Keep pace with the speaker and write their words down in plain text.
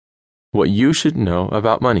What you should know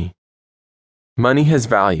about money. Money has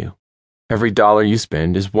value. Every dollar you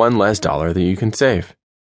spend is one less dollar that you can save.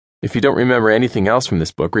 If you don't remember anything else from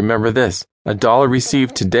this book, remember this: a dollar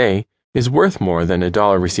received today is worth more than a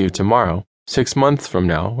dollar received tomorrow, 6 months from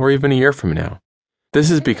now, or even a year from now.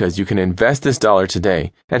 This is because you can invest this dollar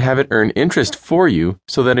today and have it earn interest for you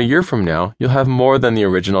so that a year from now you'll have more than the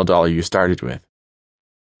original dollar you started with.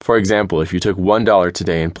 For example, if you took $1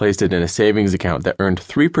 today and placed it in a savings account that earned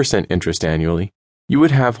 3% interest annually, you would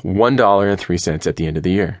have $1.03 at the end of the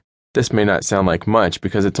year. This may not sound like much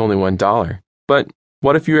because it's only $1, but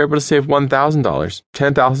what if you were able to save $1,000,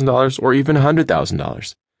 $10,000, or even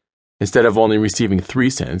 $100,000? Instead of only receiving 3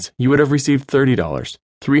 cents, you would have received $30,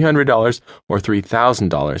 $300, or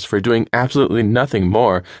 $3,000 for doing absolutely nothing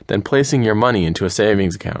more than placing your money into a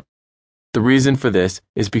savings account. The reason for this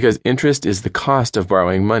is because interest is the cost of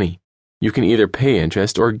borrowing money. You can either pay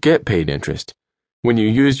interest or get paid interest. When you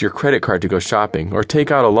use your credit card to go shopping or take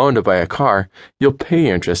out a loan to buy a car, you'll pay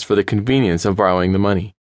interest for the convenience of borrowing the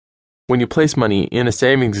money. When you place money in a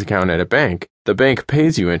savings account at a bank, the bank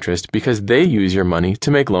pays you interest because they use your money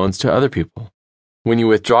to make loans to other people. When you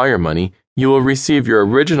withdraw your money, you will receive your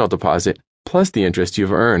original deposit plus the interest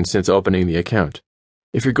you've earned since opening the account.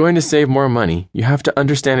 If you're going to save more money, you have to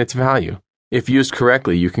understand its value. If used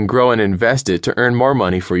correctly, you can grow and invest it to earn more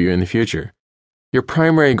money for you in the future. Your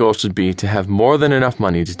primary goal should be to have more than enough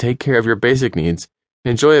money to take care of your basic needs,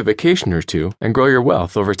 enjoy a vacation or two, and grow your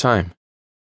wealth over time.